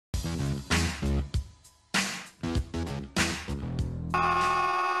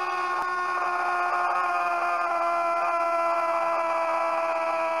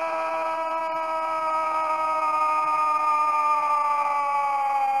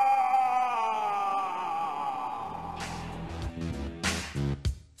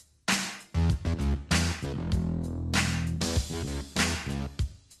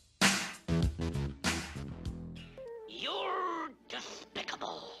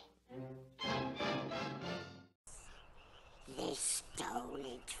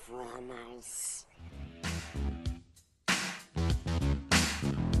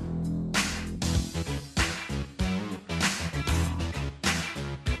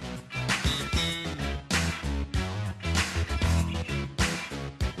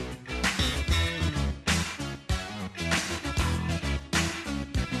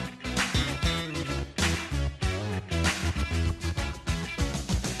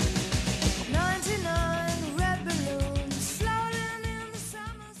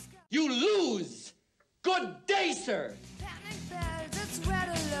Center. Panic bells, it's red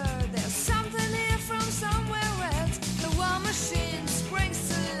alert. There's something here from somewhere else. The war machine springs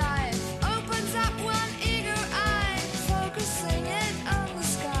to life, opens up one eager eye, focusing it on the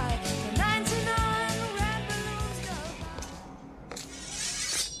sky. The 99 red balloons go high.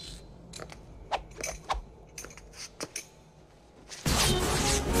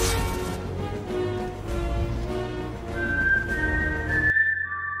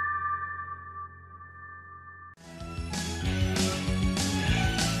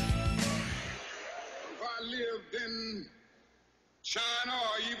 In China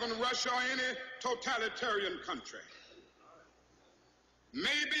or even Russia or any totalitarian country,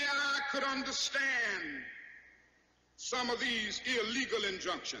 maybe I could understand some of these illegal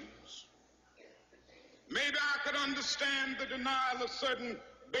injunctions. Maybe I could understand the denial of certain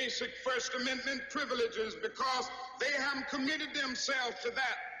basic First Amendment privileges because they haven't committed themselves to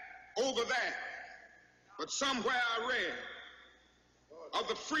that over there. But somewhere I read of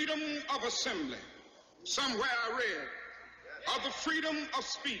the freedom of assembly. Somewhere I read of the freedom of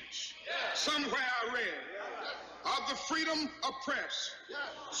speech. Somewhere I read of the freedom of press.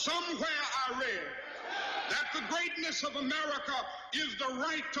 Somewhere I read that the greatness of America is the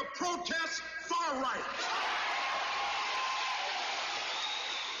right to protest far right.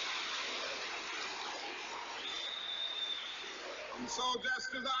 And so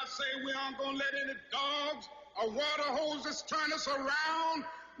just as I say we aren't going to let any dogs or water hoses turn us around,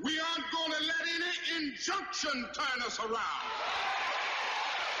 we aren't going to let any injunction turn us around.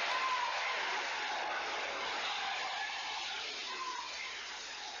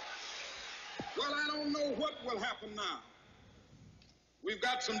 Well, I don't know what will happen now. We've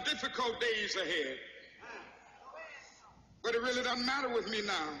got some difficult days ahead. But it really doesn't matter with me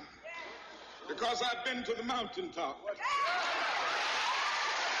now because I've been to the mountaintop.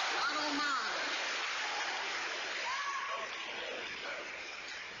 I don't mind.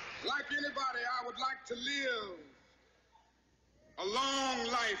 Like anybody, I would like to live a long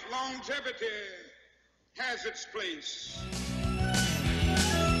life. Longevity has its place.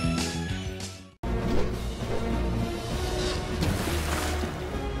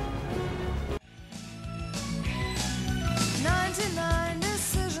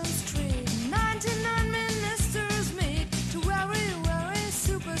 Decisions tree, 99 ministers meet to worry,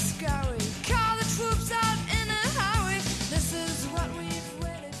 super scary. Call the troops out in a hurry. This is what we've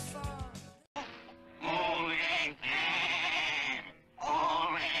waited for.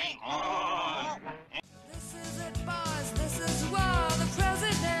 This is it, boys. This is war. The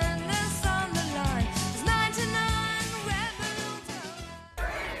president is on the line. There's 99 red balloons.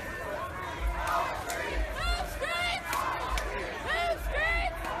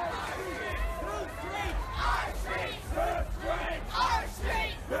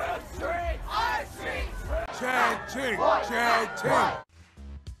 Chanting.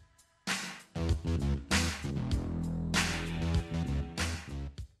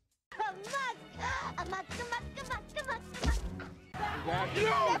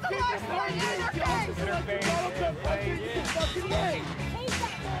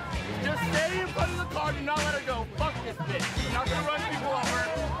 Just stay in front of the car, do not let her go. Fuck this bitch. You're not gonna run people over.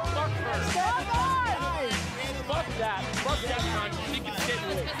 Fuck her. Fuck that. Fuck that cunt. She can sit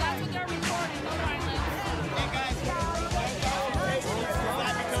with it. Because that's what they're recording. Hey guys,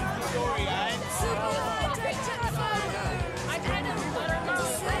 that becomes the story, guys. I tried to let her go.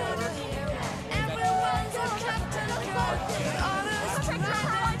 Everyone's a captain of orders to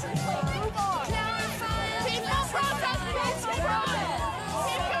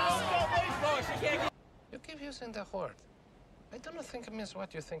You keep using the word. I don't think it means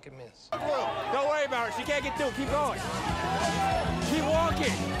what you think it means. Don't worry about her. She can't get through. Keep going. Keep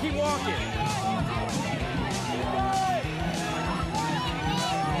walking. Keep walking.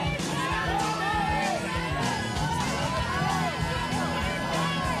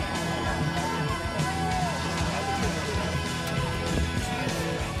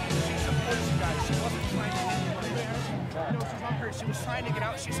 She was trying to get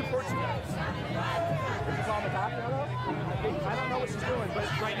out. She supports you guys. Is this on the top now, though? I don't know what she's doing, but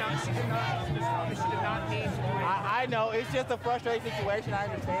right now she did not mean to do it. I know. It's just a frustrating situation. I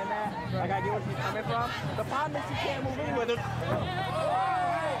understand that. Like, I get where she's coming from. The problem is she can't move in with her. This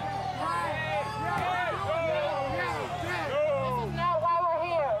is not why we're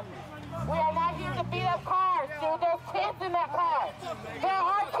here. We are not here to beat up cars, dude. There's kids in that car. There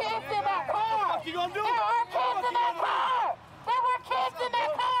are kids in that car. What you gonna do? There are kids in that car. There were kids in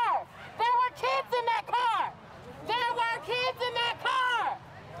that car. There were kids in that car. There were kids in that car.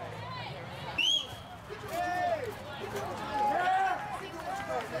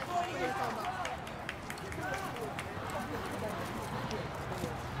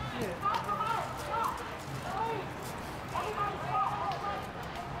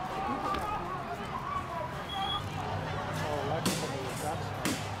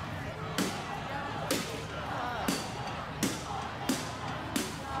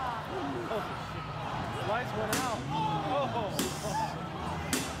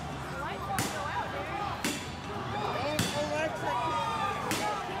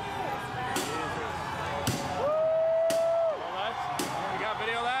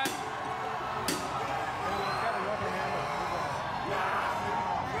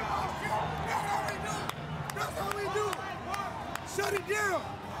 Shut it down!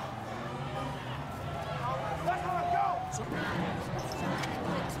 Let her go!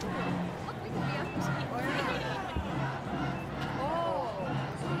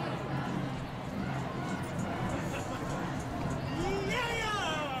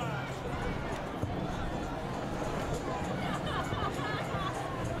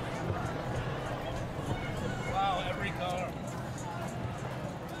 Wow, every car.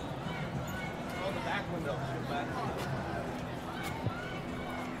 Oh, the back window. Back.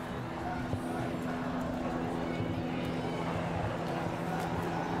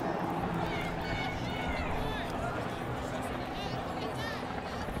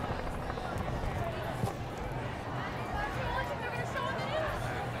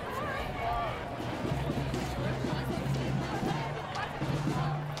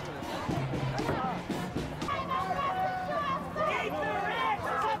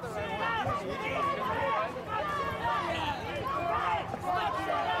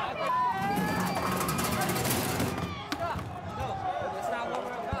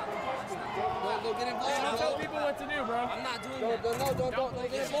 Don't tell people what to do, bro. I'm not doing that.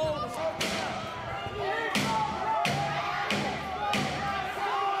 Don't get involved.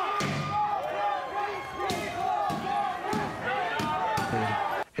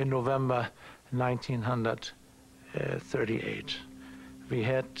 In November 1938, we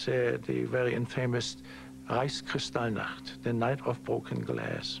had the very infamous Reichskristallnacht, the night of broken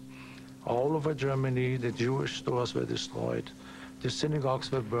glass. All over Germany, the Jewish stores were destroyed, the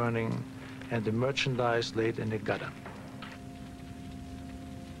synagogues were burning, and the merchandise laid in the gutter.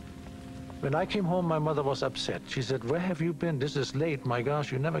 When I came home, my mother was upset. She said, "Where have you been? This is late. My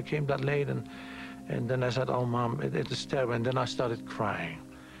gosh, you never came that late." And then I said, "Oh, Mom, it is terrible." And then I started crying.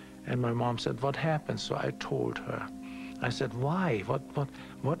 And my mom said, "What happened?" So I told her. I said, "Why?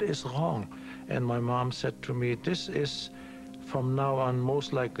 What is wrong?" And my mom said to me, "This is from now on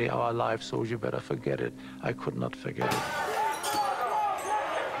most likely our life, so you better forget it." I could not forget it.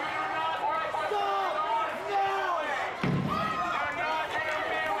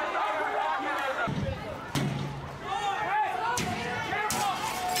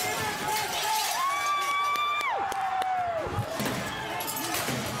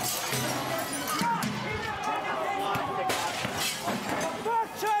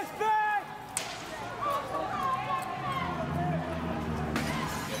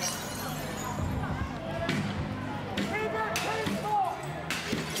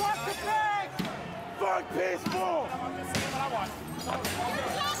 Peaceful!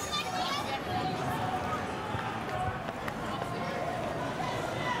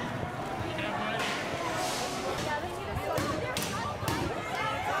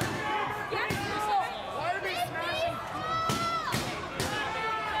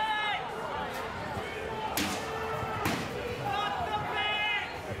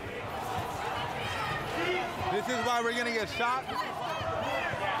 This is why we're gonna get shot.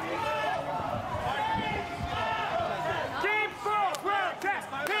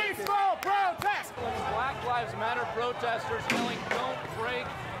 Black Lives Matter protesters yelling, "Don't break."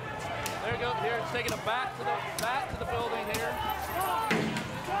 There you go. Here, it's taking it back to the building here.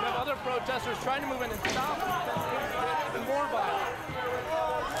 We have other protesters trying to move in and stop even more violent.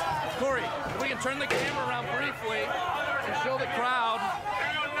 Corey, if we can turn the camera around briefly and show the crowd.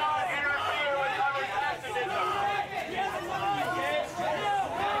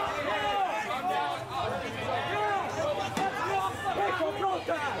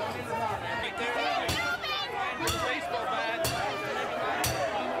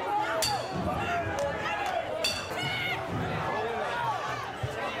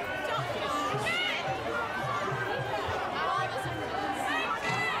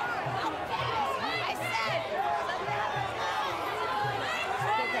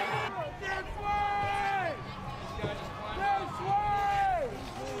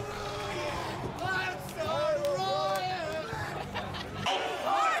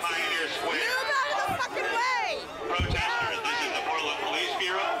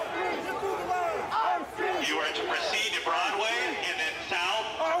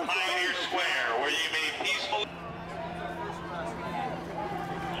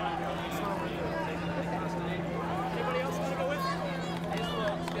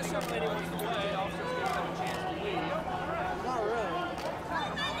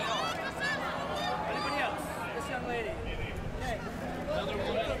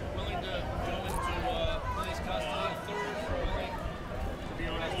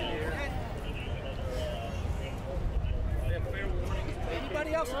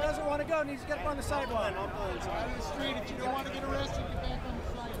 Anybody else that doesn't want to go needs to get up on the sidewalk. Out of the street, if you don't want to get arrested, get back on the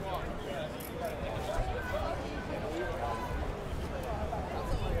sidewalk.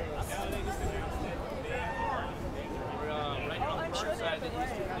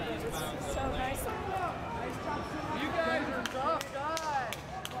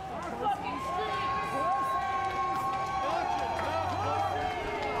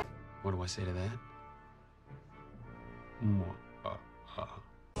 do I say to that?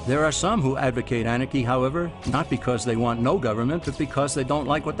 There are some who advocate anarchy, however, not because they want no government, but because they don't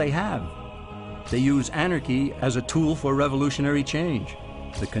like what they have. They use anarchy as a tool for revolutionary change.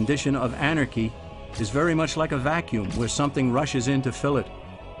 The condition of anarchy is very much like a vacuum where something rushes in to fill it.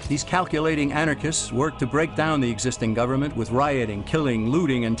 These calculating anarchists work to break down the existing government with rioting, killing,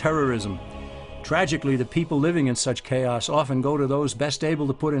 looting, and terrorism. Tragically, the people living in such chaos often go to those best able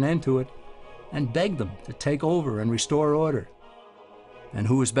to put an end to it and beg them to take over and restore order. And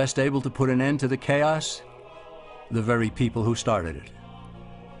who is best able to put an end to the chaos? The very people who started it.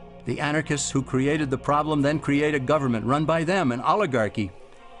 The anarchists who created the problem then create a government run by them, an oligarchy,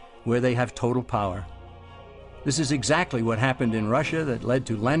 where they have total power. This is exactly what happened in Russia that led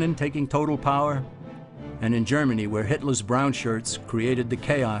to Lenin taking total power, and in Germany where Hitler's brown shirts created the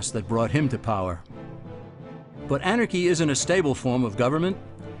chaos that brought him to power. But anarchy isn't a stable form of government.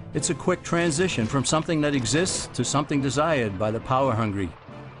 It's a quick transition from something that exists to something desired by the power-hungry.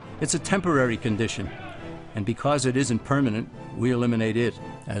 It's a temporary condition, and because it isn't permanent, we eliminate it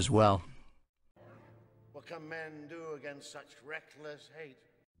as well. What can men do against such reckless hate?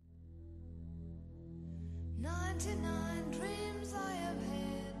 99 dreams I have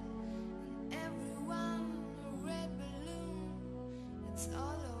had, and every one a red balloon. It's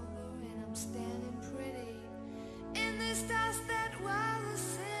all over and I'm standing